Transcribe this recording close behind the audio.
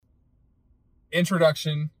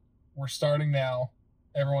Introduction. We're starting now.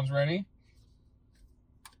 Everyone's ready?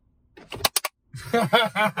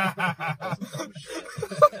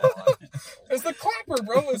 It's the clapper,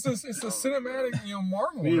 bro. It's a cinematic,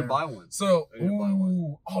 Marvel. We need to buy one. So,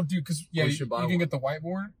 dude, because you can get the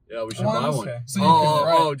whiteboard. Yeah, we should buy one. Okay.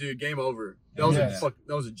 So dude, game over. That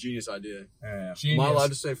was a genius idea. Yeah. Genius. Am I allowed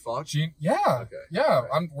to say fuck? Yeah. Okay. Yeah.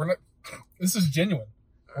 We're not. This is genuine.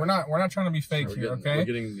 We're not trying to be fake here. Okay. We're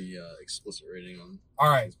getting the explicit rating on. All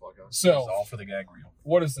right. This podcast. So It's all for the gag reel.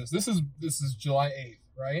 what is this? This is July 8th,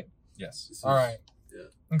 right? Yes. All right.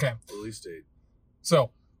 Yeah. Okay. Release date. So,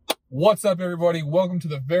 what's up, everybody? Welcome to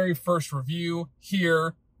the very first review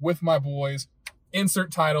here with my boys.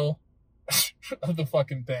 Insert title of the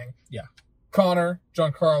fucking thing. Yeah. Connor,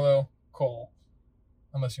 Giancarlo, Cole.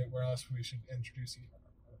 Unless we should introduce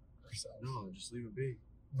ourselves. No, just leave it be.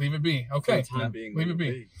 Leave it be. Okay. For the time being, Leave it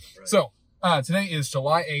be. Right. So, today is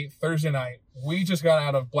July 8th, Thursday night. We just got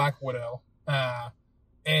out of Black Widow.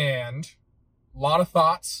 And a lot of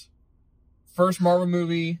thoughts. First Marvel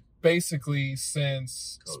movie, basically,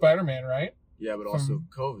 since COVID. Spider-Man, right? Yeah, but also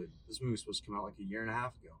COVID. This movie was supposed to come out like a year and a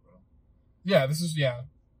half ago, bro. Yeah, this is,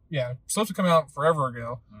 supposed to come out forever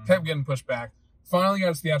ago. Kept getting pushed back. Finally got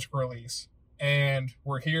its theatrical release. And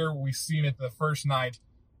we're here. We've seen it the first night.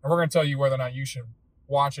 And we're going to tell you whether or not you should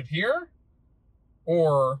watch it here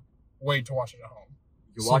or wait to watch it at home.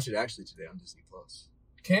 You can watch it actually today on Disney Plus.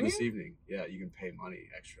 Can This you? evening. Yeah, you can pay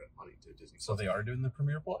extra money to Disney Plus. So they are doing the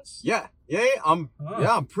Premiere Plus? Yeah. I'm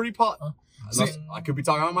pretty See, I could be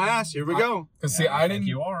talking out my ass. Here we go. Because, Yeah, I think didn't...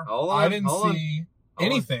 You are. Hold on. I didn't hold on. see Hold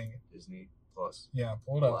on. anything. Disney Plus. Yeah,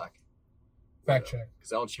 pull it up. Black. Fact check. Because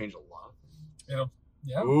that will change a lot.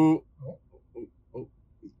 Yeah. Ooh. Oh. Oh.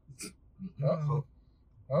 Uh-oh.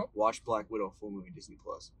 Oh. Watch Black Widow full movie Disney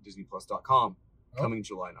Plus. DisneyPlus.com. Oh. Coming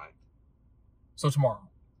July 9th. So tomorrow.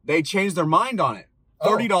 They changed their mind on it.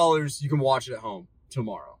 Oh. $30. You can watch it at home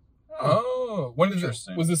tomorrow. Oh. When is this?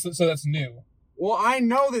 Interesting. Was this... So that's new. Well, I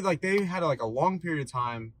know that they had a long period of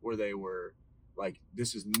time where they were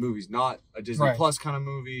this is movies, not a Disney Right. Plus kind of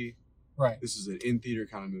movie. Right. This is an in-theater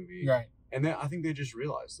kind of movie. Right. And then I think they just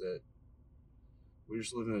realized that we're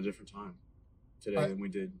just living in a different time today than we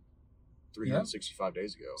did 365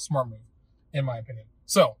 days ago. Smart move, in my opinion.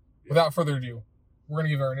 So, without further ado, we're going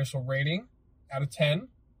to give our initial rating out of 10.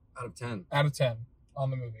 Out of 10, Out of 10 on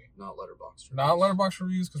the movie. not Letterboxd. Not Letterboxd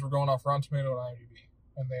reviews because we're going off Rotten Tomato and IMDb.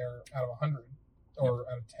 And they're out of 100 or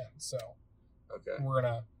out of 10. So, Okay. we're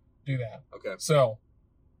going to do that. Okay. So,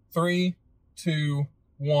 3, 2,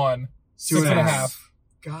 1, 2.5. 6.5.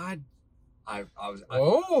 God, I was.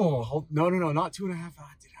 Oh. No, not 2.5. I did out of 5.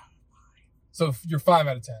 So, you're 5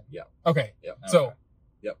 out of 10. Yeah. Okay. Yep. So,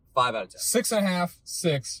 Yep. 5 out of 10. 6.5,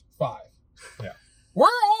 6, 5. Yeah. We're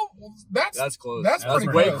all... That's close. That's pretty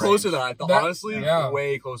way close. closer than I thought. That- Honestly, yeah.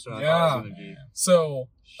 way closer than I thought it was going to be.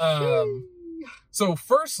 So,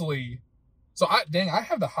 firstly, I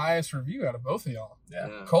have the highest review out of both of y'all. Yeah.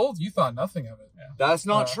 Cold, you thought nothing of it. That's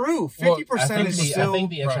not true. 50% I is still. think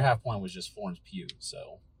the extra right. half point was just Florence Pugh,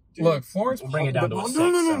 so... Dude, Look, Florence... We'll bring it down to a no, 6.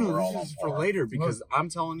 no. and we're all This on is for par. later because I'm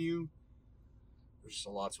telling you, there's just a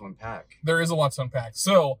lot to unpack. There is a lot to unpack.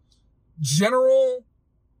 So, general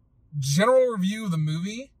review of the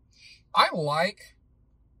movie, I like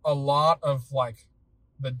a lot of,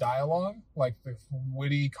 the dialogue, the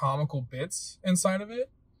witty, comical bits inside of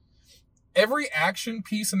it. Every action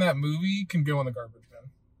piece in that movie can go in the garbage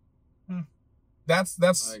bin. That's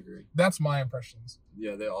I agree. that's my impressions.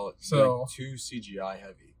 Yeah, they all So- too CGI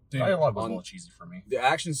heavy. Dude, Dialogue was a on- little cheesy for me. The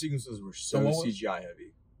action sequences were so So what was- CGI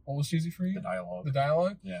heavy. what was cheesy for you? The dialogue. The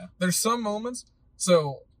dialogue? Yeah. There's some moments.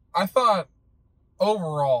 So I thought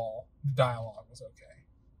overall the dialogue was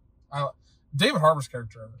okay. David Harbour's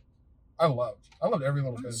character, I loved every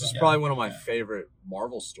little bit of This is that. probably one of my Yeah. favorite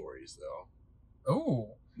Marvel stories, though.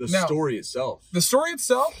 Oh, The Now- story itself. the story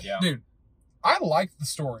itself, Yeah. dude. I liked the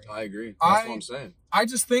story. I agree. That's I- what I'm saying. I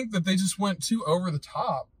just think that they just went too over the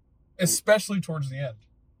top, especially towards the end.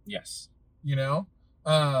 Yes. You know,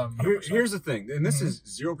 Here's the thing, and this Mhm. is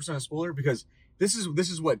 0% a spoiler because this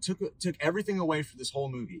is what took everything away from this whole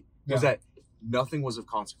movie was Yeah. that nothing was of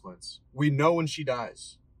consequence. We know when she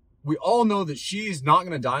dies. We all know that she's not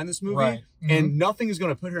going to die in this movie, right? and nothing is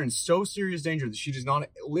going to put her in so serious danger that she does not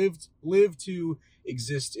live to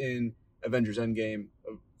exist in Avengers Endgame,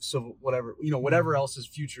 Civil, whatever else is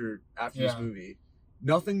future after this Yeah. movie.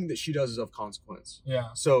 Nothing that she does is of consequence.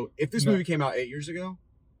 Yeah, So if this No. movie came out 8 years ago,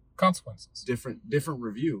 consequences. different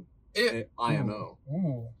review. IMO.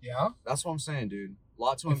 Ooh, yeah. That's what I'm saying, dude. A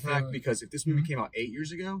lot to If unpack it- because if this movie came out 8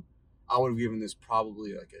 years ago, I would have given this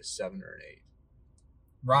probably like a 7 or an 8.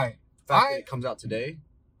 Right. The fact that it comes out today,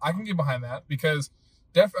 I can get behind that because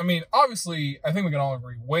I mean, obviously, I think we can all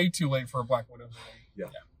agree, way too late for a Black Widow movie. Yeah.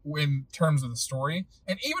 In terms of the story,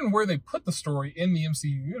 and even where they put the story in the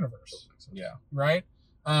MCU universe. Yeah. Right?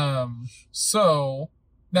 So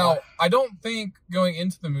now I don't think going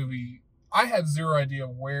into the movie, I had zero idea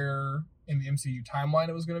where in the MCU timeline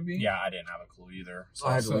it was going to be. Yeah, I didn't have a clue either. So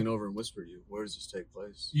I had to lean over and whisper to you, where does this take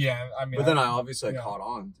place? Yeah, I mean, but then I obviously caught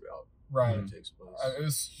on throughout right. where it takes place. It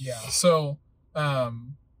was, yeah. So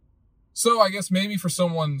I guess maybe for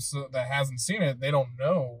someone that hasn't seen it, they don't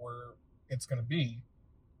know where it's going to be,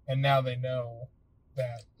 and now they know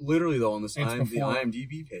that. Literally, though, on this the before.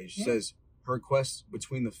 IMDb page says her quest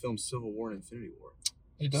between the film Civil War and Infinity War.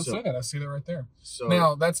 It does say that. I see that right there. So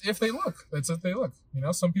now that's if they look. That's if they look. You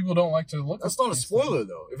know, some people don't like to look. That's not a spoiler,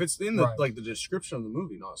 though. If it's in the Right. the description of the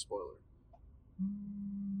movie, not a spoiler.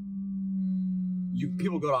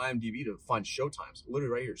 People go to IMDb to find showtimes.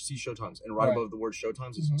 Literally right here, see showtimes, and right above the word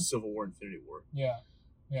showtimes is Civil War, Infinity War. Yeah,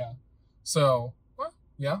 yeah. So, well,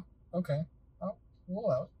 yeah, okay. We'll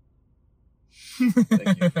allow it.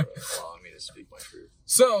 Thank you for allowing me to speak my truth.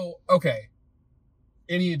 So, okay.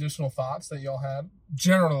 Any additional thoughts that y'all had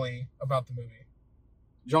generally about the movie?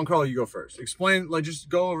 Giancarlo, you go first. Explain, just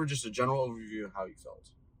go over just a general overview of how you felt.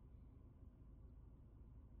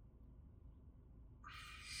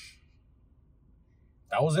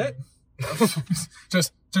 That was it.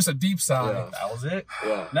 just a deep sigh. Yeah. That was it.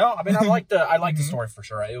 Yeah. No, I mean I liked the Mhm. story for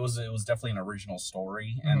sure. It was definitely an original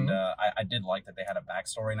story, and I did like that they had a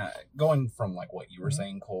backstory. And going from like what you were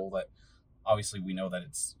saying, Cole, that obviously we know that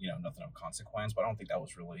it's nothing of consequence, but I don't think that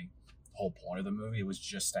was really the whole point of the movie. It was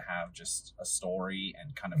just to have just a story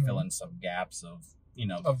and kind of fill in some gaps of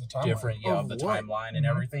of the timeline. different of the what? timeline and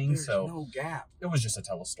everything. There's so no gap. it was just to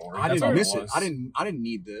tell a story. I That's didn't all miss was. it. I didn't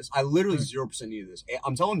need this. I literally 0% needed this.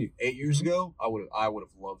 I'm telling you, 8 years ago, I would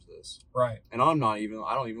have loved this. Right. And I don't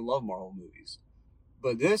even love Marvel movies.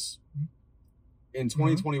 But this in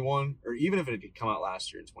 2021, or even if it had come out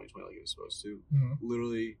last year in 2020 like it was supposed to,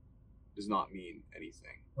 literally does not mean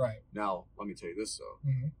anything. Right. Now, let me tell you this though.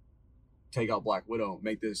 Take out Black Widow,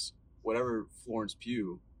 make this whatever Florence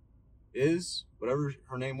Pugh is, whatever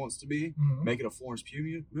her name wants to be, make it a Florence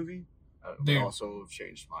Pugh movie. Would also have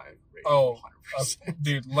changed my rating. Oh, 100%.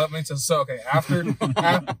 Dude, let me just okay.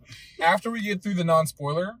 After we get through the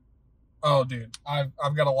non-spoiler, oh, dude,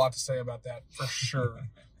 I've got a lot to say about that for sure.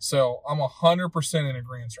 So I'm 100% in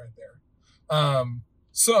agreement right there.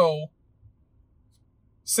 So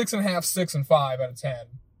 6.5, 6 and 5 out of 10.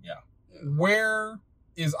 Yeah. Where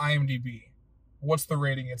is IMDb? What's the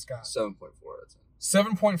rating it's got? 7.4 out of 10.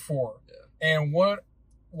 7.4. Yeah. And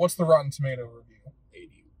what's the Rotten Tomato review?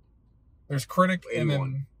 80. There's critic 81.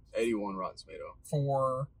 and then 81 Rotten Tomato.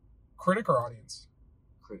 for critic or audience?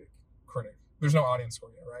 Critic. Critic. There's no audience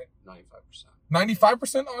score yet, right? 95%.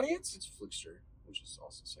 95% audience? It's Flickster, which is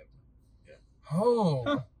also the same thing. Yeah.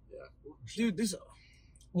 Oh. Yeah. Dude, this...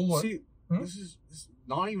 Well, look. See, this is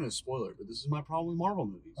not even a spoiler, but this is my problem with Marvel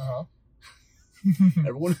movies. Uh-huh.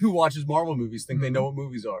 Everyone who watches Marvel movies think they know what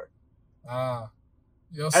movies are.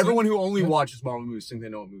 Everyone Everyone who only watches Marvel movies think they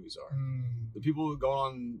know what movies are. Mm. The people who go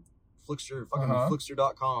on Flickster, fucking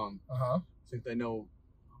Flickster.com, think they know.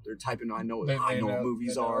 They're typing, I know what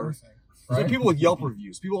movies are. Right? Like people with Yelp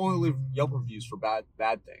reviews. People only leave Yelp reviews for bad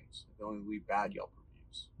things. They only leave bad Yelp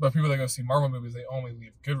reviews. But people that go see Marvel movies, they only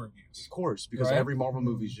leave good reviews. Of course, because Right? every Marvel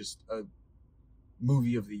movie is just a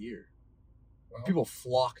movie of the year. Well, People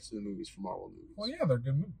flock to the movies for Marvel movies. well, yeah, they're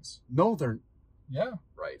good movies. No, they're Yeah.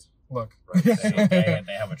 right. Look. Right.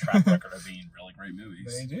 They have a track record of being really great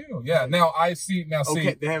movies. They do. Yeah. Now I see.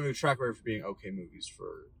 Okay, they have a track record for being okay movies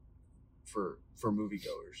for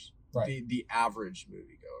moviegoers. Right. The average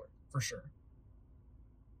moviegoer. For sure.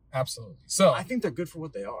 Absolutely. So I think they're good for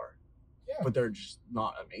what they are. Yeah. But they're just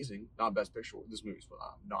not amazing. Not Best Picture. This movie's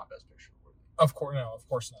not Best Picture worthy. of course, no, of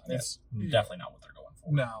course not. It's definitely not what they're going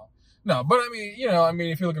for. No. But I mean,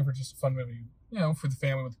 if you're looking for just a fun movie, for the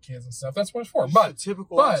family with the kids and stuff, that's what it's for. It's But a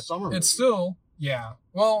typical but summer movie. it's still, yeah.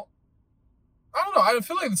 Well, I don't know. I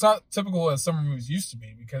feel like it's not typical as summer movies used to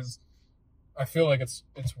be because I feel like it's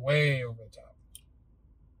way over the top.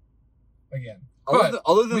 Again,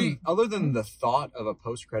 other than the thought of a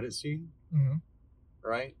post-credit scene,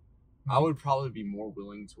 right? I would probably be more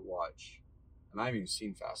willing to watch, and I haven't even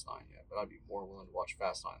seen Fast 9 yet, but I'd be more willing to watch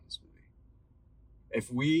Fast 9 in this movie. If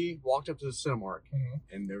we walked up to the Cinemark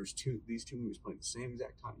and there was these two movies playing at the same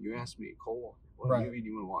exact time, you asked me, Cole, what movie do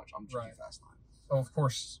you want to watch? I'm choosing Fast 9. Oh, of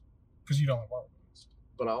course, because you don't like Marvel movies.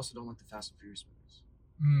 But I also don't like the Fast and Furious movies.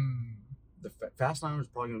 The Fast 9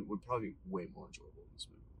 would probably be way more enjoyable than this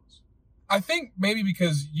movie was. I think maybe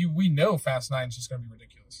because we know Fast 9 is just going to be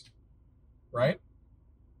ridiculous, right?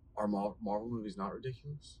 Are Marvel movies not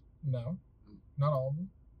ridiculous? No, not all of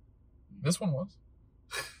them. This one was.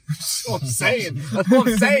 That's what I'm saying. That's what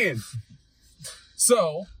I'm saying.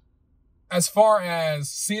 So, as far as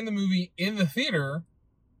seeing the movie in the theater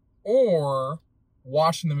or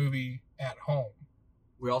watching the movie at home.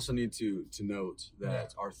 We also need to note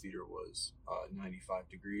that our theater was 95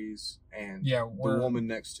 degrees, and the woman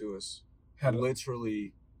next to us had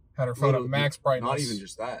her phone at max brightness. Not even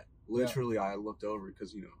just that. Literally, I looked over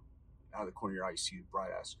because, out of the corner of your eye, you see the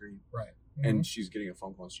bright-ass screen. Right. Mm-hmm. And she's getting a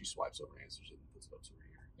phone call, and she swipes over and answers it and puts it up to her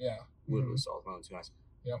ear. Yeah. Literally saw it on 2 eyes.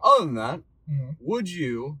 Yep. Other than that, would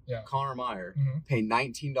you, Connor Meyer, pay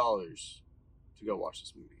 $19 to go watch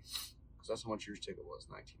this movie? Because that's how much your ticket was,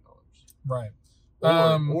 $19. Right.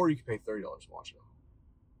 Or you could pay $30 to watch it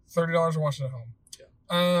at home. $30 to watch it at home. Yeah.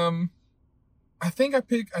 I think I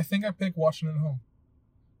pick watching it at home.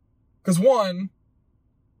 Because one,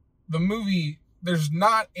 the movie, there's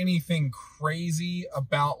not anything crazy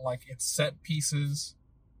about like its set pieces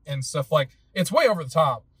and stuff. Like, it's way over the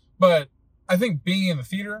top. But I think being in the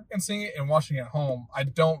theater and seeing it and watching it at home, I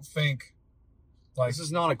don't think like this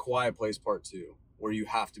is not A Quiet Place Part 2 where you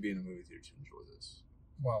have to be in a movie theater to enjoy this.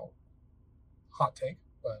 Well, hot take,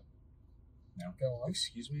 but go on.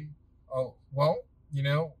 Excuse me? Oh, well,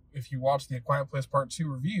 if you watch the A Quiet Place Part 2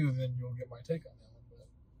 review, then you'll get my take on that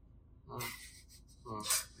one.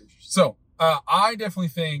 Interesting. So, I definitely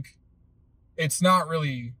think it's not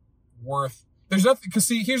really worth... There's nothing... Because,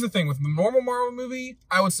 see, here's the thing. With the normal Marvel movie,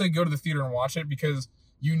 I would say go to the theater and watch it because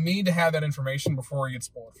you need to have that information before it gets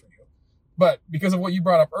spoiled for you. But because of what you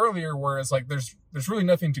brought up earlier, where it's like there's really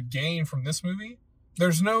nothing to gain from this movie,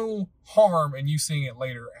 there's no harm in you seeing it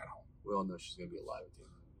later at home. We all know she's going to be alive at the end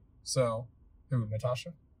of the movie. So, who,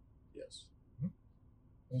 Natasha? Yes.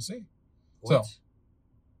 We'll see. What? So,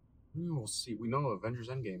 we'll see. We know Avengers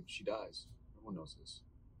Endgame, she dies. Everyone knows this.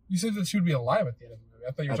 You said that she would be alive at the end of the movie.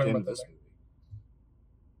 I thought you were talking about this movie.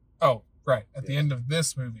 Oh, right. At the end of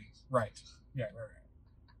this movie. Right. Yeah, right.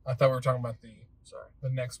 I thought we were talking about the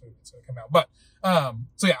next movie that's going to come out. But,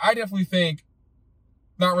 so yeah, I definitely think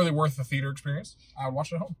not really worth the theater experience. I would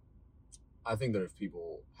watch it at home. I think that if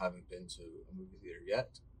people haven't been to a movie theater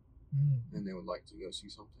yet, and they would like to go see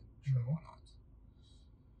something, sure, why not?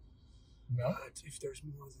 No. But if there's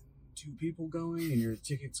more than 2 people going and your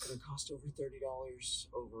ticket's going to cost over $30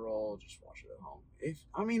 overall, just watch it at home.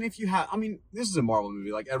 This is a Marvel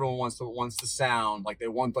movie. Like, everyone wants the sound. Like, they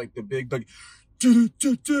want, like, the big, like,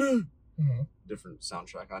 different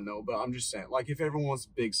soundtrack, I know, but I'm just saying, like, if everyone wants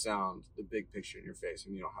big sound, the big picture in your face,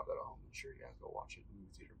 and you don't have that at home, then sure, you have to go watch it in the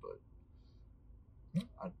movie theater, but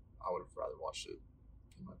I would have rather watched it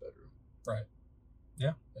in my bedroom. Right.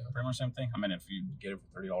 Yeah, pretty much the same thing. I mean, if you get it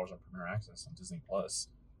for $30 on Premier Access on Disney Plus,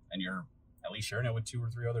 and you're at least sharing it with 2 or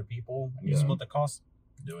 3 other people, and you split the cost,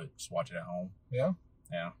 do it. Just watch it at home. Yeah.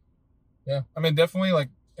 Yeah. Yeah. I mean, definitely,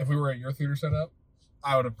 like, if we were at your theater setup,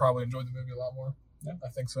 I would have probably enjoyed the movie a lot more. Yeah. I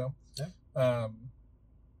think so. Yeah.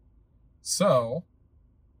 So.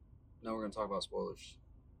 Now we're going to talk about spoilers.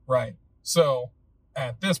 Right. So,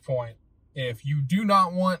 at this point, if you do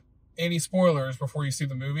not want any spoilers before you see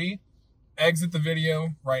the movie, exit the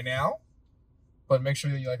video right now, but make sure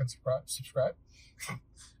that you like and subscribe.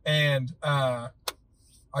 And I'll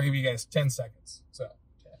give you guys 10 seconds. So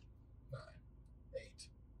 10, 9, 8,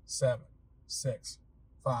 7, 6,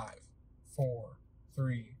 5, 4,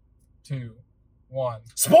 3, 2, 1.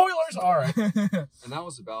 Spoilers! All right. And that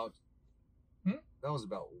was about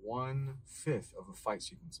 1/5 of a fight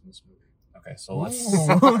sequence in this movie. Okay, so let's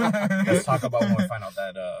talk about when we find out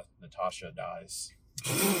that Natasha dies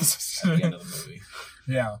at the end of the movie.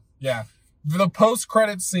 Yeah. The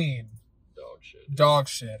post-credit scene. Dog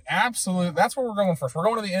shit. Absolute. That's where we're going first. We're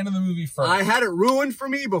going to the end of the movie first. I had it ruined for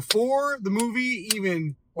me before the movie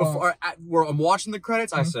even. Where I'm watching the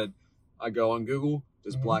credits, I said, I go on Google.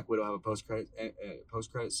 Does Black Widow have a post-credit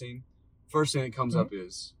scene? First thing that comes up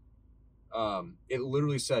is, it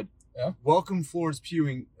literally said, "Welcome Florence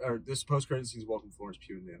Pugh," or this post-credit scene is "Welcome Florence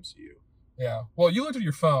Pugh in the MCU." Yeah. Well, you looked at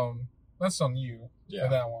your phone. That's on you. Yeah.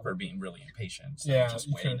 For that one. For being really impatient. So just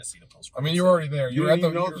waiting to see the post-credit. I mean, you're already there. You had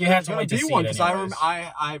to wait to see one because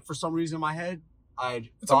I for some reason in my head I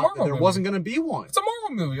thought that there wasn't going to be one. It's a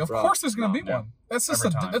Marvel movie. Of course, there's going to be one. That's just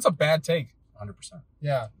that's a bad take. 100%.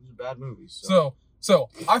 Yeah. It's a bad movie. So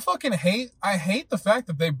I fucking hate the fact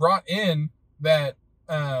that they brought in that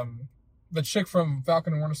the chick from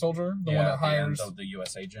Falcon and Winter Soldier, the one that hires the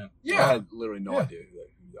U.S. agent. Yeah, I had literally no idea who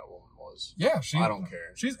that woman was. Yeah, I don't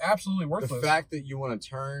care. She's absolutely worthless. The fact that you want to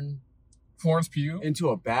turn Florence Pugh into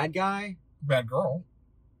a bad guy, bad girl,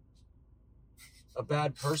 a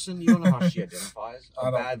bad person. You don't know how she identifies.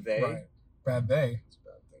 Bad they. Right. Bad they. It's a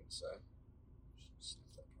bad thing say.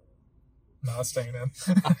 No, it's staying in.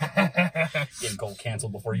 Getting Cole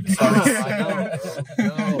canceled before he even starts. I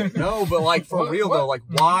know. No, but like for real though, like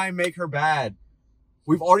why make her bad?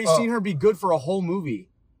 We've already seen her be good for a whole movie.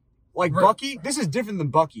 Like Bucky, this is different than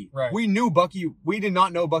Bucky. Right. We knew Bucky. We did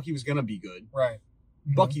not know Bucky was gonna be good. Right.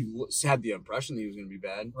 Mm-hmm. Bucky had the impression that he was gonna be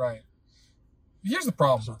bad. Right. Here's the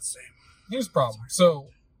problem. It's not the same. Here's the problem. So,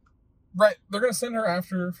 right, they're gonna send her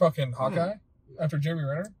after fucking Hawkeye, after Jeremy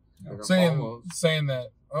Renner, saying that.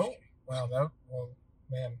 Oh, wow,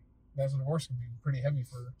 man, that divorce can be pretty heavy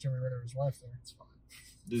for Jeremy Renner and his wife there. It's fine.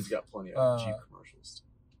 Dude's got plenty of cheap commercials.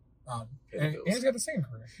 And he's got the same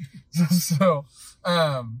career. So,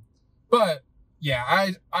 but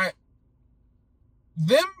yeah,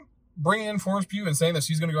 them bringing in Florence Pugh and saying that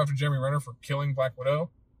she's going to go after Jeremy Renner for killing Black Widow,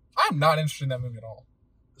 I'm not interested in that movie at all.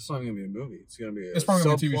 It's not going to be a movie. It's going to be a it's probably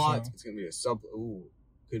subplot. A TV show. It's going to be a sub. Ooh,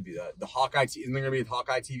 could be that. The Hawkeye. Isn't there going to be a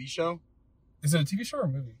Hawkeye TV show? Is it a TV show or a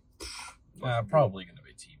movie? Probably going to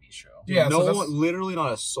be a TV show. Dude, yeah, no one, literally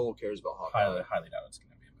not a soul cares about Hawkeye. Highly doubt it's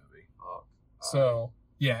going to be a movie. So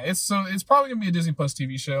yeah, it's probably going to be a Disney Plus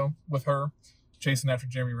TV show with her chasing after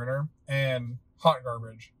Jeremy Renner, and hot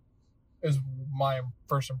garbage is my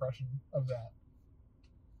first impression of that.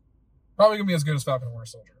 Probably going to be as good as Falcon and Winter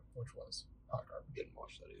Soldier, which was hot garbage. Didn't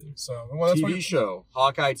watch that either. So TV show,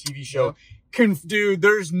 Hawkeye TV show. Yeah. Dude,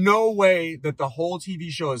 there's no way that the whole TV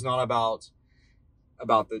show is not about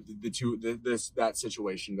that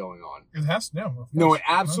situation going on. It has to. No, it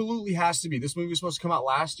absolutely has to be. This movie was supposed to come out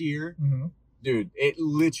last year. Mm-hmm. Dude, it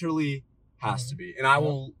literally has to be. And I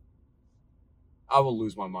will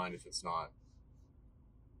lose my mind if it's not.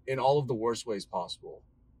 In all of the worst ways possible.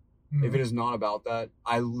 Mm-hmm. If it is not about that,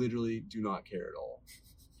 I literally do not care at all.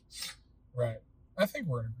 Right. I think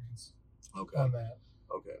we're in agreement on that.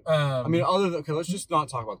 Okay. I mean, let's just not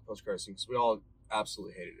talk about the post-credit scene because we all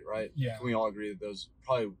absolutely hated it, right? Yeah. Can we all agree that those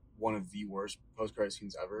probably one of the worst post-credit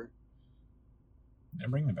scenes ever?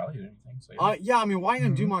 Didn't bring the value to anything. So yeah, I mean, why are you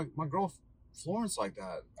gonna do my girl Florence like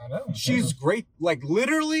that? I know. She's great. Like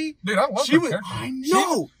literally, dude, I love her character. I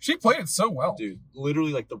know. She played it so well, dude.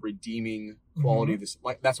 Literally, like the redeeming quality of this.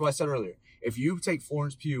 Like that's what I said earlier. If you take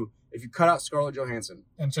Florence Pugh, if you cut out Scarlett Johansson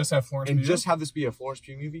and just have Florence Pugh, and just have this be a Florence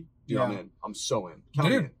Pugh movie, dude, I'm in. I'm so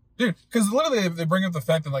in. Dude, because literally they bring up the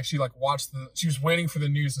fact that like she was waiting for the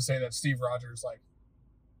news to say that Steve Rogers like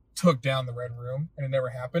took down the Red Room and it never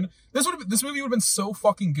happened. This movie would have been so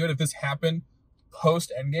fucking good if this happened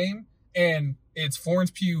post Endgame and it's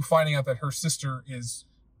Florence Pugh finding out that her sister is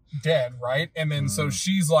dead, right? And then so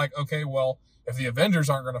she's like, okay, well, if the Avengers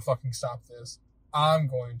aren't going to fucking stop this, I'm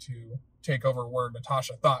going to take over where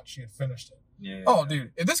Natasha thought she had finished it. Yeah. Oh,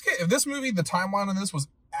 dude, if this movie, the timeline on this was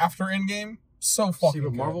after Endgame, so fucking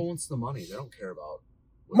but Marvel good. wants the money. They don't care about.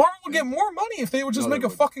 Marvel would get more money if they would just make a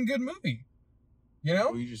fucking good movie. You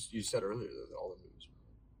know? Well, you said earlier that all the movies.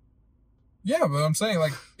 Yeah, but I'm saying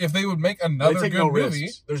like if they would make another good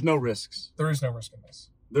movie, there's no risks. There is no risk in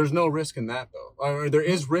this. There's no risk in that though. Or there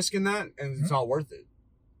is risk in that, and it's not worth it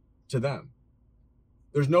to them.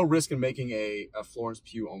 There's no risk in making a Florence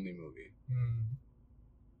Pugh only movie.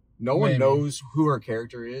 No one knows who her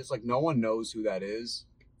character is. Like no one knows who that is.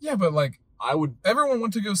 Yeah, but like everyone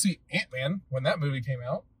went to go see Ant-Man when that movie came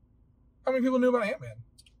out. How many people knew about Ant-Man?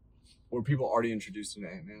 Were people already introduced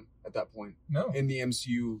into Ant-Man at that point? No. In the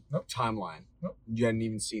MCU timeline? Nope. You hadn't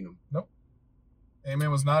even seen him? Nope.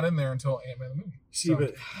 Ant-Man was not in there until Ant-Man the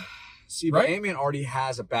movie. But Ant-Man already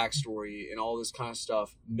has a backstory and all this kind of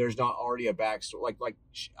stuff. There's not already a backstory. Like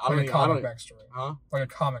a comic backstory. Huh? Like a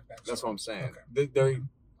comic backstory. That's what I'm saying. Okay.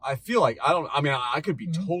 I feel like, I could be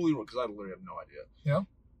totally wrong because I literally have no idea. Yeah.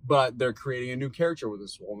 But they're creating a new character with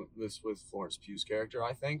this woman, with Florence Pugh's character,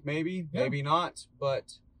 I think. Maybe not.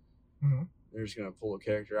 But they're just going to pull a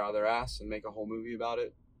character out of their ass and make a whole movie about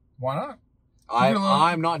it. Why not?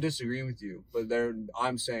 I'm not disagreeing with you, but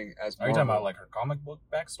I'm saying as Are you talking about like her comic book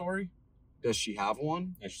backstory? Does she have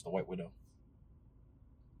one? Yeah, she's the White Widow.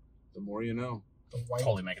 The more you know.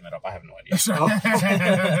 Totally making that up. I have no idea.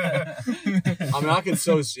 I mean, I could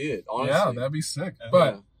so see it, honestly. Yeah, that'd be sick.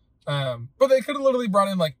 But they could have literally brought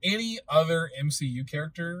in like any other MCU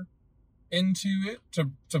character into it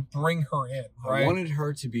to bring her in, right? I wanted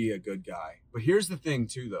her to be a good guy. But here's the thing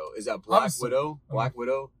too though, is that Black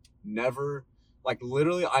Widow never, like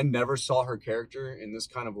literally I never saw her character in this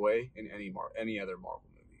kind of way in any other Marvel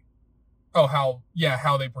movie. Oh, how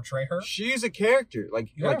they portray her? She's a character.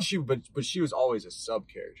 But she was always a sub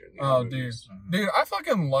character in the other movies. Dude, I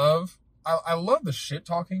fucking love I love the shit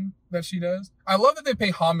talking that she does. I love that they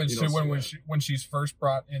pay homage to when she's first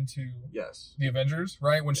brought into the Avengers,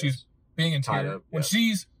 right? When she's being interrogated, when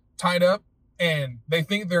she's tied up and they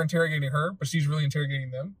think they're interrogating her, but she's really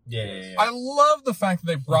interrogating them. Yeah. I love the fact that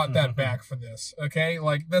they brought that back for this. Okay,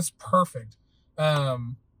 like that's perfect.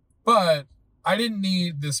 But I didn't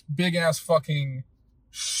need this big ass fucking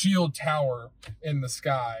shield tower in the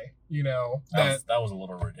sky. You know that was a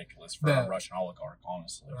little ridiculous for a Russian oligarch,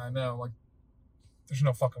 honestly. I know, like, there's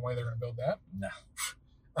no fucking way they're gonna build that.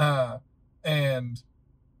 No. And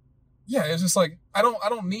yeah, it's just like I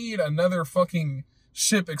don't need another fucking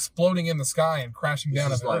ship exploding in the sky and crashing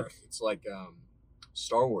down on Earth. It's like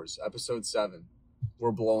Star Wars Episode 7.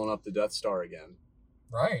 We're blowing up the Death Star again.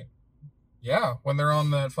 Right. Yeah, when they're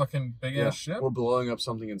on that fucking big ass ship. We're blowing up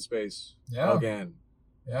something in space. Yeah. Again.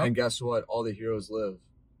 Yeah. And guess what? All the heroes live.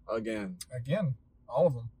 Again. All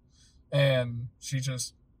of them. And she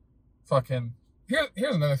just fucking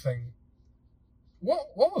here's another thing. What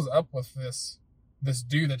was up with this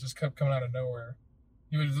dude that just kept coming out of nowhere?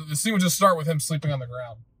 The scene would just start with him sleeping on the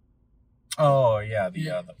ground. Oh yeah,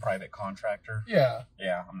 the private contractor. Yeah,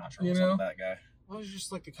 I'm not sure what's up with that guy. Well, it's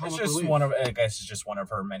just like the comic relief. I guess it's just one of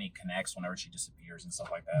her many connects whenever she disappears and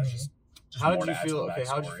stuff like that. It's just how did you feel? Okay,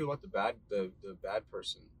 how did you feel about the bad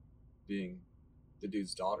person being the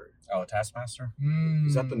dude's daughter? Oh, Taskmaster.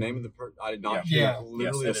 Is that the name of the person? I did not hear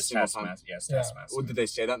literally a single time. Yes, Taskmaster. Well, did they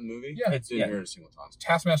say that in the movie? Yeah, didn't hear it a single time.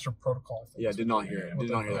 Taskmaster Protocol. I think. Yeah, did not hear it.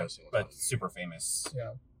 Did not hear that a single time. But super famous.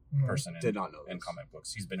 Yeah. Person did not know in comic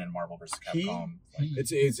books. He's been in Marvel vs. Capcom.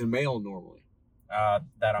 It's a male normally.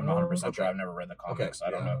 That I'm not 100% sure. I've never read the comics.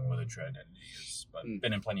 I don't know who the true identity is, but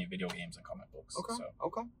been in plenty of video games and comic books.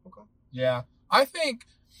 Okay. Yeah, I think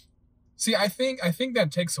that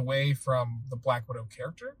takes away from the Black Widow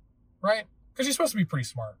character, right? Because she's supposed to be pretty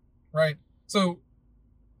smart, right? So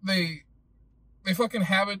they fucking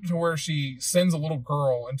have it to where she sends a little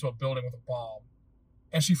girl into a building with a bomb,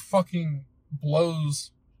 and she fucking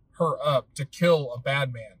blows her up to kill a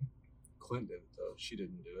bad man. Clint did it though. She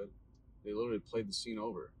didn't do it. They literally played the scene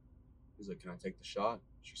over. He's like, "Can I take the shot?"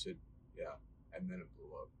 She said, "Yeah," and then it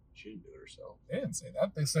blew up. She didn't do it herself. They didn't say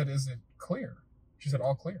that. They said, "Is it clear?" She said,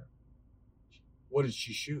 "All clear." What did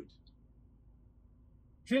she shoot?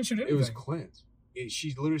 She didn't shoot anything. It was Clint.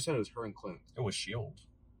 She literally said it was her and Clint. It was S.H.I.E.L.D.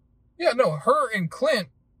 Yeah, no, her and Clint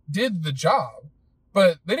did the job,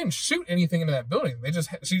 but they didn't shoot anything into that building.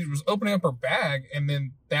 She was opening up her bag, and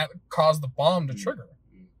then that caused the bomb to trigger.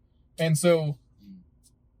 And so,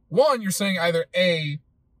 one, you're saying either A,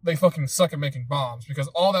 they fucking suck at making bombs, because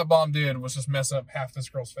all that bomb did was just mess up half this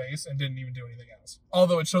girl's face and didn't even do anything else.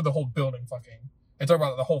 Although it showed the whole building fucking. They talk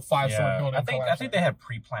about the whole 5-story building. I think they had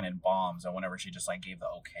pre-planted bombs, and whenever she just like gave the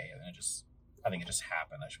okay, and I think it just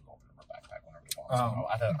happened that she was opening up her backpack whenever the bombs went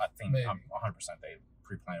off. I think maybe. I'm 100% they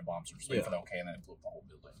pre-planted bombs or just wait for the okay, and then it blew up the whole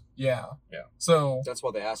building. Yeah. Yeah. So that's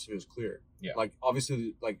why they asked if it was clear. Yeah. Like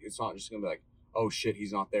obviously, like it's not just gonna be like, oh shit,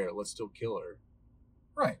 he's not there. Let's still kill her.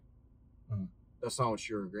 Right. That's not what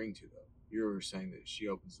you're agreeing to, though. You were saying that she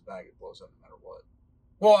opens the bag, it blows up no matter what.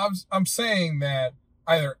 Well, I'm saying that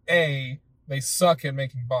either A, they suck at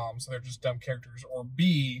making bombs, so they're just dumb characters, or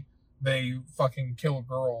B, they fucking kill a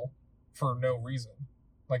girl for no reason.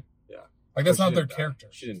 Like that's not their character.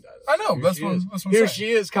 She didn't die. I know. That's what I'm saying. Here she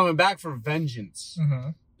is coming back for vengeance,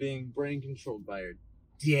 being brain controlled by her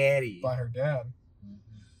daddy, by her dad.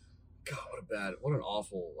 God, what an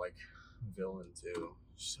awful villain too.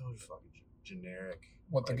 So fucking generic.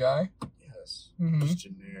 What, the guy? Yes, just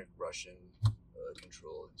generic Russian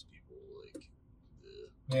control his people.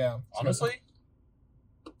 Yeah. Honestly,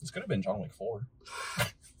 this could have been John Wick 4.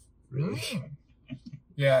 Really?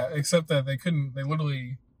 Yeah, except that they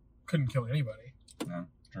literally couldn't kill anybody. No,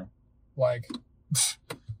 true.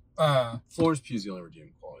 Florence Pugh's the only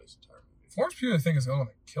redeeming quality of this entire movie. Florence Pugh, I think, is the only one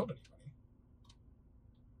that killed anybody.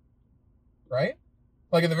 Right?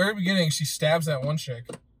 Like, at the very beginning, she stabs that one chick,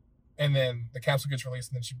 and then the capsule gets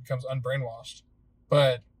released, and then she becomes unbrainwashed.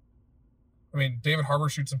 But, I mean, David Harbour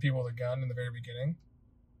shoots some people with a gun in the very beginning.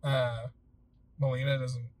 Melina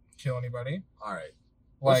doesn't kill anybody. All right.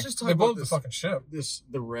 Like, they blow up the fucking ship.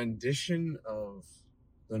 The rendition of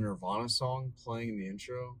the Nirvana song playing in the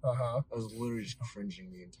intro, I was literally just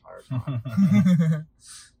cringing the entire time.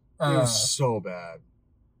 It was so bad.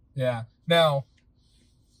 Yeah. Now,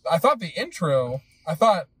 I thought the intro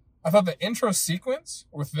sequence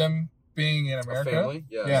with them being in America. A family?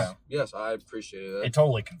 Yes. Yeah. Yes, I appreciated it. It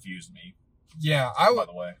totally confused me. Yeah, by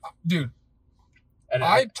the way. Dude,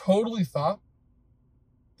 I totally thought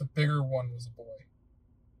the bigger one was a boy.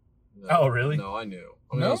 No, oh, really? No, I knew.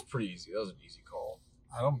 I mean, that was pretty easy. That was an easy call.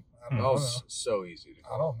 I don't that know. was so easy to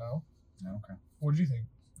call. I don't know. Okay. What did you think?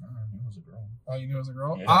 I knew it was a girl. Oh, you knew it was a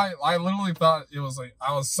girl? Yeah. I literally thought it was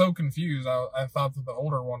I was so confused. I thought that the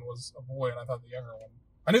older one was a boy, and I thought the younger one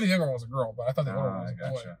I knew the younger one was a girl, but I thought the older one was a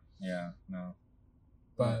boy. Yeah, no.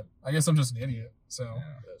 But I guess I'm just an idiot. So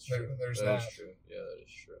that's true. There's that. Is true. Yeah, that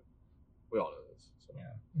is true. We all know this. So.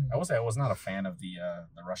 Yeah, I will say I was not a fan of the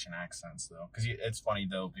Russian accents though, because it's funny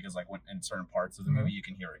though because like when in certain parts of the movie you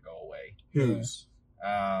can hear it go away. Who's?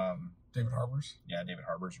 David Harbour's. Yeah, David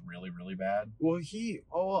Harbour's really really bad. Well,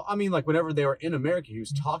 I mean, like whenever they were in America, he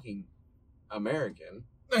was talking American.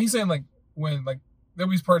 No, he's saying like when like there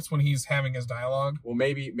was parts when he's having his dialogue. Well,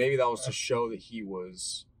 maybe that was to show that he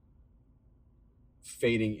was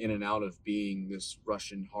fading in and out of being this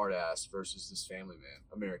Russian hard ass versus this family man,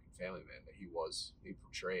 American family man that he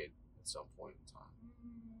portrayed at some point in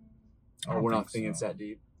time. We're not thinking it's that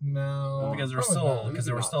deep. No, because there was still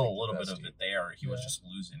a little bit of it there. He was just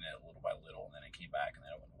losing it little by little, and then it came back, and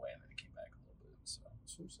then it went away, and then it came back a little bit. So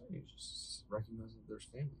that's what I'm saying. He just recognizes there's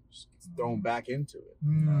family, just gets thrown back into it.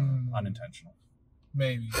 Unintentional,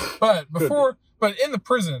 maybe. But in the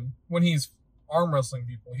prison when he's arm wrestling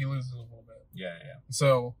people, he loses a little bit. Yeah.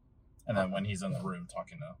 So, and then when he's in the room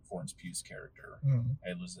talking to Florence Pugh's character,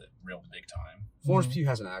 he loses it real big time. Florence Pugh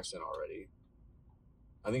has an accent already.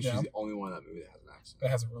 I think she's the only one in that movie that has an accent.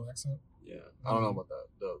 That has a real accent. Yeah, I don't know about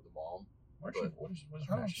the mom. What is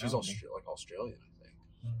her she's Australian, I think.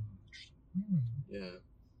 Yeah.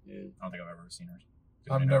 I don't think I've ever seen her.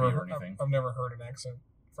 I've never heard an accent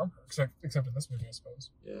from her, except in this movie, I suppose.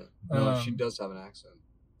 Yeah, no, she does have an accent.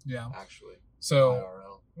 Yeah, actually. So,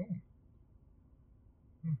 IRL.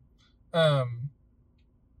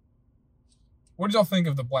 what did y'all think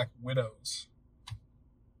of the Black Widows?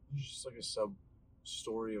 It's just like a sub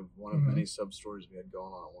story of one of many sub stories we had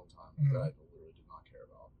going on at one time that I literally did not care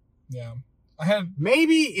about. Yeah, I had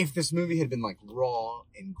maybe if this movie had been like raw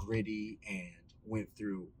and gritty and went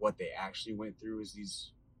through what they actually went through as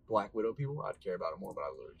these Black Widow people, I'd care about it more. But I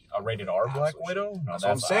literally a rated R Black Widow. No, that's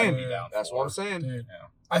what I'm saying. That's what I'm saying. Dude, yeah.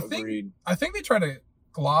 I think they try to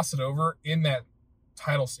gloss it over in that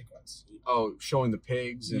title sequence. Oh, showing the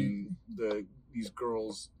pigs and these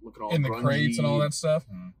girls looking all in the grungy. Crates and all that stuff.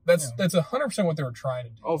 That's 100% what they were trying to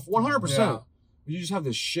do. Oh, 100%. You just have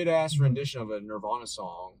this shit ass rendition of a Nirvana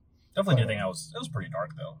song. Definitely did think it was pretty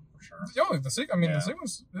dark though, for sure. Yeah, the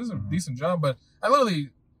sequence is a decent job, but I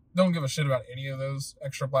literally don't give a shit about any of those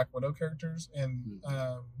extra Black Widow characters, and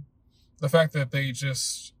the fact that they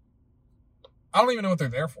just, I don't even know what they're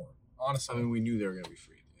there for, honestly. I mean, we knew they were gonna be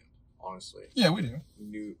free at the end, honestly. Yeah, we do. We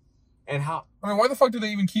knew, and how? I mean, why the fuck did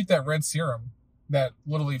they even keep that red serum that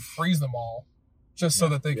literally frees them all, just so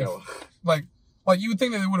that they could, like you would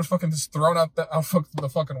think that they would have fucking just thrown out the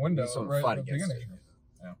fucking window right at the beginning.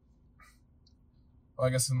 Yeah. Well, I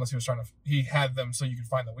guess unless he had them so you could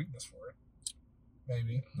find the weakness for it.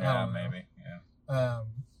 Maybe. Yeah, maybe. Yeah.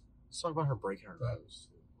 Let's talk about her breaking her nose.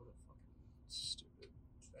 What a fucking stupid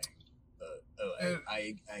thing.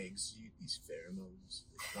 I exude these pheromones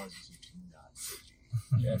that causes you to not itchy.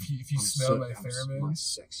 Yeah, if you smell my pheromones. My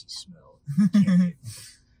sexy smell.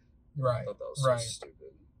 Right. I thought that was so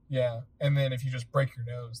stupid. Yeah, and then if you just break your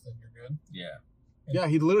nose, then you're good. Yeah. Yeah,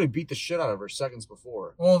 he literally beat the shit out of her seconds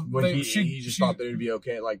before. Well, when he just thought that it'd be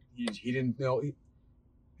okay. Like he didn't know. He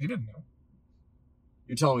didn't know.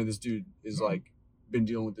 You're telling me this dude is like been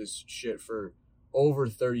dealing with this shit for over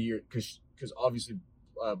 30 years? Because obviously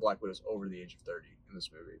Black Widow's over the age of 30 in this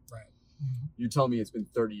movie. Right. You're telling me it's been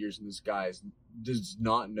 30 years and this guy does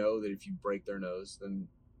not know that if you break their nose, then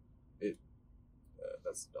it.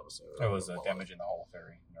 That's the dumbest thing. It was damaging the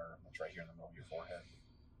olfactory nerve that's right here in the middle of your forehead.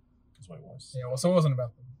 That's what it was. Yeah, well, so it wasn't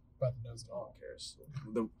about the nose at all. Who cares?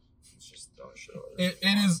 It's just dumb shit.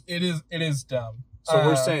 It is dumb. So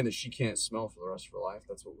we're saying that she can't smell for the rest of her life.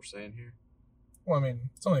 That's what we're saying here. Well, I mean,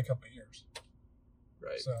 it's only a couple of years.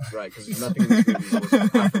 Right. So. Right. Because nothing in this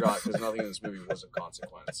movie I forgot. Because nothing in this movie was a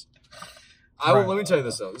consequence. Let me tell you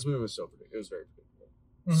this though. This movie was so predictable. It was very predictable.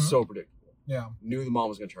 So predictable. Yeah. Knew the mom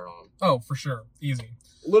was gonna turn on him. Oh, for sure. Easy.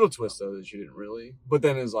 Little twist though that she didn't really. But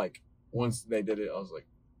then it's like once they did it, I was like,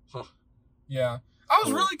 huh. Yeah. I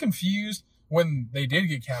was really confused when they did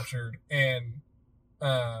get captured and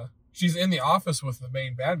she's in the office with the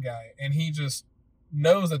main bad guy and he just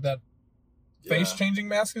knows that face changing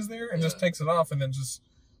mask is there and just takes it off and then just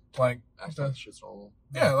like shit's normal.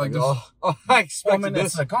 Yeah, like I expected this.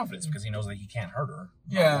 It's the confidence because he knows that he can't hurt her.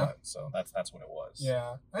 Yeah. So that's what it was.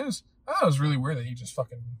 Yeah. I thought it was really weird that he just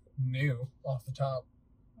fucking knew off the top.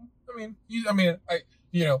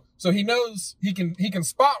 So he knows he can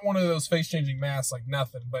spot one of those face changing masks like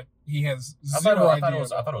nothing, but he has zero idea.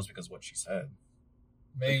 I thought it was because of what she said.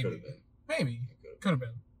 Maybe could have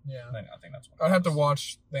been. Yeah, I think that's what I'd have to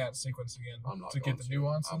watch that sequence again to get the to.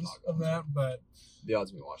 nuances of that, but the odds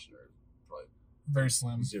of me watching her are probably very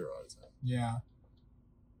slim. 0 out of 10. Yeah.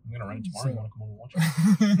 I'm gonna rent it tomorrow. You want to come over and watch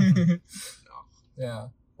it? Yeah.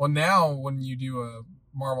 Well, now when you do a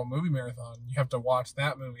Marvel movie marathon, you have to watch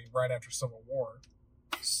that movie right after Civil War.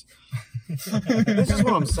 This is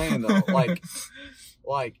what I'm saying though.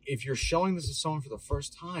 Like if you're showing this to someone for the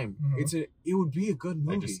first time, it would be a good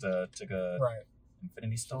movie. They just took a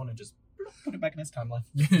Infinity Stone and just put it back in its timeline.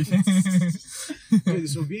 Dude,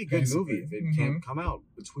 this would be a good movie if it can come out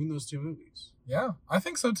between those two movies. Yeah, I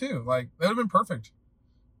think so too. Like that would have been perfect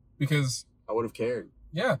because I would have cared.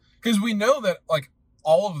 Yeah, because we know that like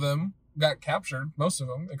all of them got captured, most of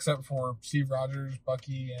them, except for Steve Rogers,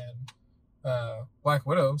 Bucky, and Black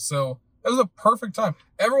Widow. So that was a perfect time.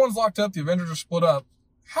 Everyone's locked up. The Avengers are split up.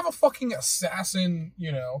 Have a fucking assassin,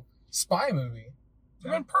 spy movie. It's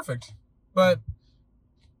been perfect, but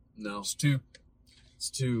no, it's too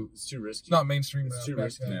risky. It's not mainstream. It's too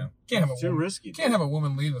risky. Yeah. Can't have a too woman. risky. Can't have a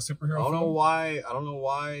woman lead a superhero. I don't know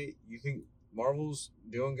why you think Marvel's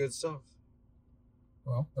doing good stuff.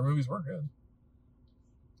 Well, their movies were good.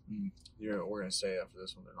 We're gonna say after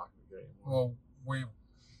this one they're not gonna be good anymore. Well,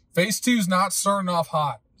 Phase 2's not starting off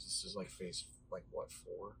hot. This is like Phase 4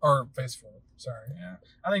 or Phase 4. Sorry. Yeah,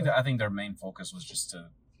 I think their main focus was just to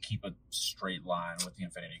keep a straight line with the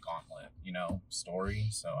Infinity Gauntlet, story.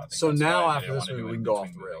 So I think so now after this movie we can go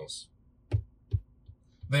off the rails.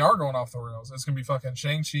 They are going off the rails. It's gonna be fucking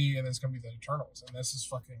Shang-Chi and it's gonna be the Eternals, and this is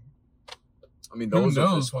fucking. I mean, those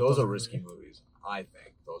are risky movies. I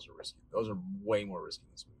think those are risky. Those are way more risky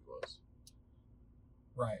than this movie was.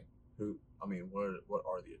 Right. What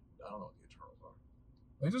are the? I don't know what the Eternals are.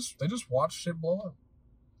 They just watch shit blow up.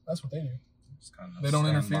 That's what they do. Kind of they don't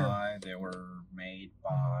interfere. They were made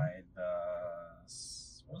by the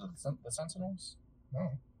Sentinels?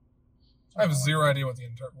 No. I have zero idea what the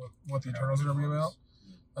Eternals are going to be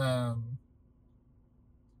about.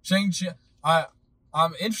 Shang-Chi.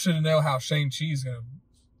 I'm interested to know how Shang-Chi is going to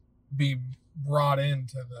be brought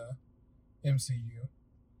into the MCU.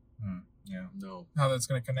 Yeah. No. How that's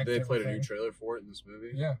going to connect. They played a new trailer for it in this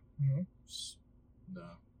movie. Yeah. Mm-hmm.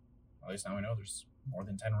 No. At least now we know there's more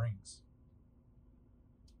than 10 rings.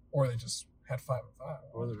 Or they just had 5 of 5.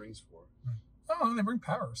 What are the rings for? Oh, they bring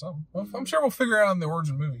power or something. Well, I'm sure we'll figure it out in the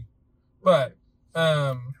origin movie. But,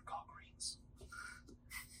 they're called rings.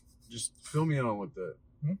 Just fill me in on what the.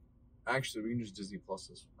 Actually, we can just Disney Plus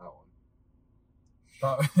this that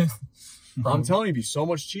one. I'm telling you, it'd be so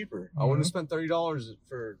much cheaper. I wouldn't have spent $30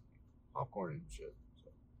 for popcorn and shit. So.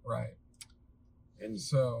 Right. And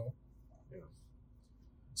so,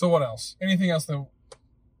 So what else? Anything else that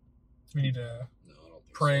we need to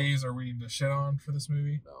praise or we need to shit on for this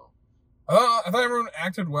movie? No. I thought everyone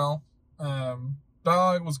acted well.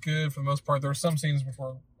 Dialogue was good for the most part. There were some scenes which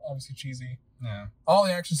were obviously cheesy. Yeah. All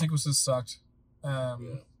the action sequences sucked.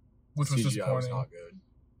 Which was CGI disappointing. was not good.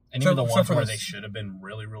 And even the ones where they should have been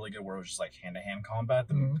really, really good, where it was just like hand-to-hand combat,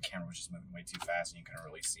 the camera was just moving way too fast and you couldn't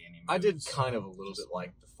really see any moves. I did kind of a little bit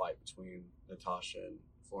like the fight between Natasha and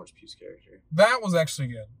Florence Pugh's character. That was actually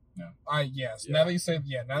good. Yeah. Yes. Yeah. Now that you say that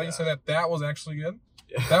you say that was actually good.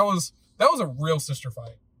 Yeah. That was a real sister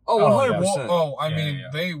fight. Oh, 100%. I mean,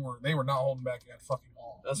 they were not holding back at fucking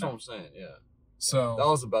all. That's what I'm saying. Yeah. So that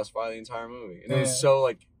was the best fight of the entire movie, and it was so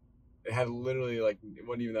like it had literally like it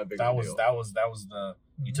wasn't even that big. That of a was deal. that was the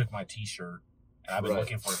you took my T-shirt and I've been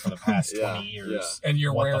looking for it for the past 20 years. And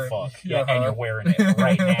you're what wearing the fuck? Yeah, and you're wearing it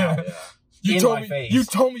right now. Yeah. You in told my me face. you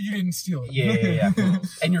told me you didn't steal it. Yeah.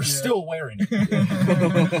 And you're still wearing it.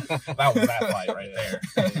 That was that fight right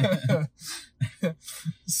there.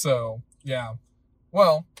 So, yeah.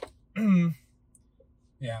 Well,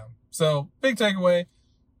 yeah. So, big takeaway.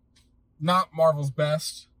 Not Marvel's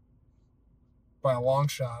best by a long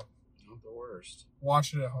shot. Not the worst.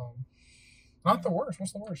 Watch it at home. Not the worst.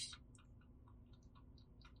 What's the worst?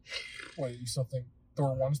 Wait, you still think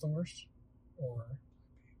Thor 1's the worst? Or...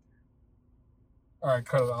 All right,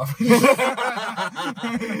 cut it off.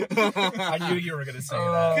 I knew you were going to say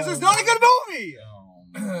that. Because it's not a good movie! Oh,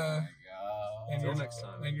 my God. And next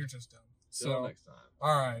time. And you're just done. So next time.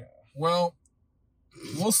 All right. Well,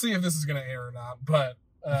 we'll see if this is going to air or not. But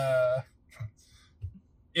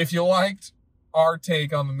if you liked our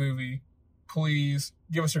take on the movie, please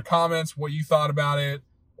give us your comments, what you thought about it.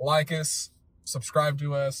 Like us. Subscribe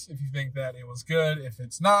to us if you think that it was good. If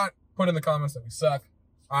it's not, put in the comments that we suck.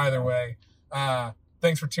 Either way.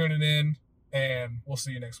 Thanks for tuning in, and we'll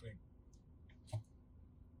see you next week.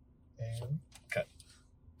 And cut.